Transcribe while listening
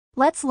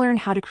Let's learn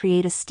how to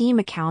create a Steam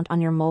account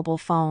on your mobile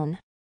phone.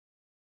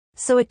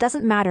 So it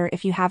doesn't matter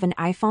if you have an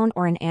iPhone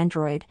or an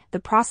Android, the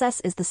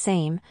process is the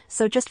same,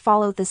 so just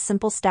follow this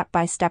simple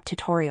step-by-step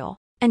tutorial.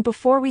 And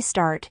before we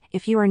start,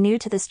 if you are new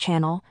to this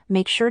channel,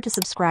 make sure to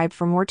subscribe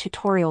for more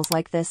tutorials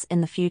like this in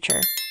the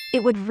future.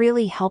 It would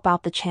really help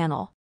out the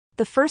channel.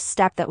 The first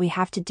step that we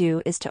have to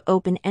do is to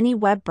open any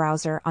web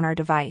browser on our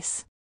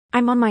device.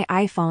 I'm on my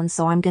iPhone,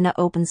 so I'm gonna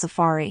open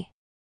Safari.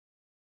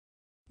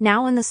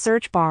 Now in the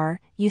search bar,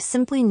 you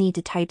simply need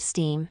to type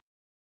Steam.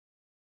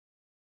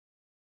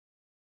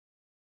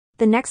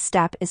 The next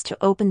step is to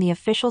open the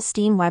official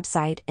Steam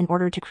website in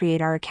order to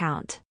create our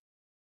account.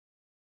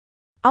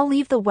 I'll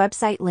leave the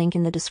website link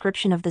in the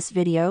description of this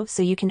video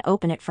so you can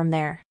open it from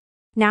there.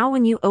 Now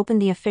when you open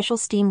the official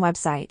Steam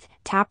website,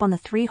 tap on the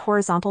 3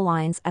 horizontal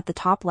lines at the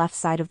top left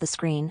side of the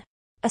screen.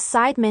 A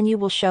side menu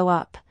will show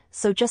up,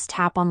 so just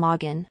tap on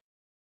Login.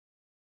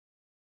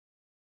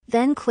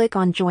 Then click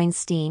on Join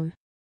Steam.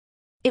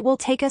 It will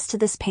take us to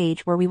this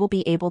page where we will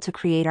be able to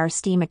create our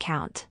Steam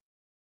account.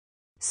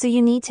 So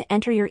you need to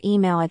enter your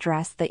email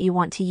address that you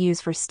want to use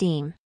for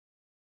Steam.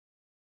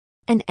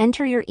 And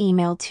enter your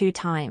email 2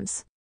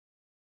 times.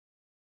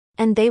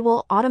 And they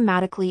will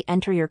automatically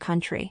enter your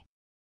country.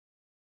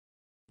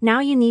 Now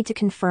you need to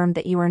confirm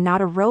that you are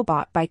not a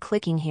robot by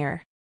clicking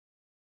here.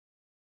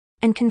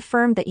 And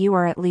confirm that you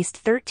are at least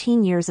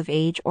 13 years of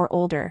age or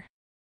older.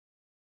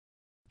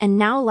 And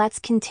now let's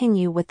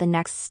continue with the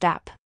next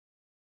step.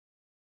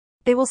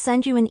 They will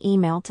send you an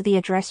email to the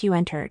address you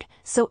entered,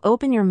 so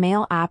open your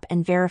Mail app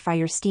and verify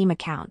your Steam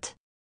account.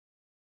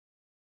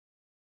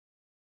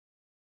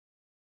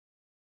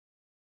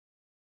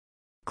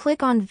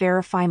 Click on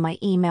Verify My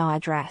Email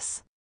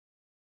Address.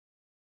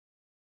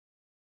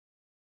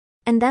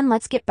 And then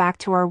let's get back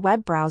to our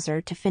web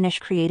browser to finish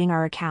creating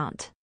our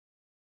account.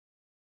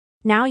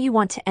 Now you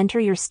want to enter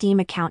your Steam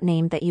account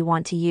name that you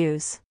want to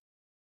use.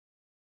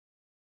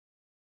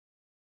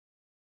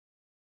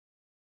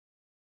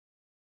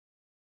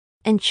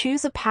 And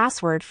choose a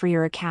password for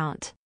your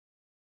account.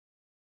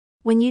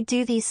 When you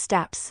do these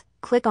steps,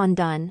 click on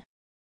Done.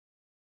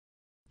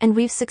 And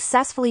we've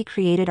successfully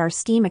created our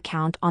Steam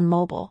account on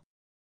mobile.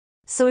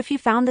 So if you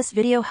found this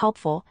video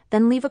helpful,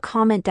 then leave a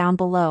comment down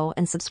below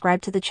and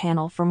subscribe to the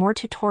channel for more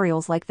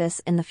tutorials like this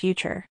in the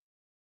future.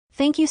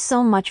 Thank you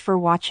so much for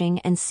watching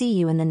and see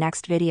you in the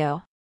next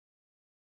video.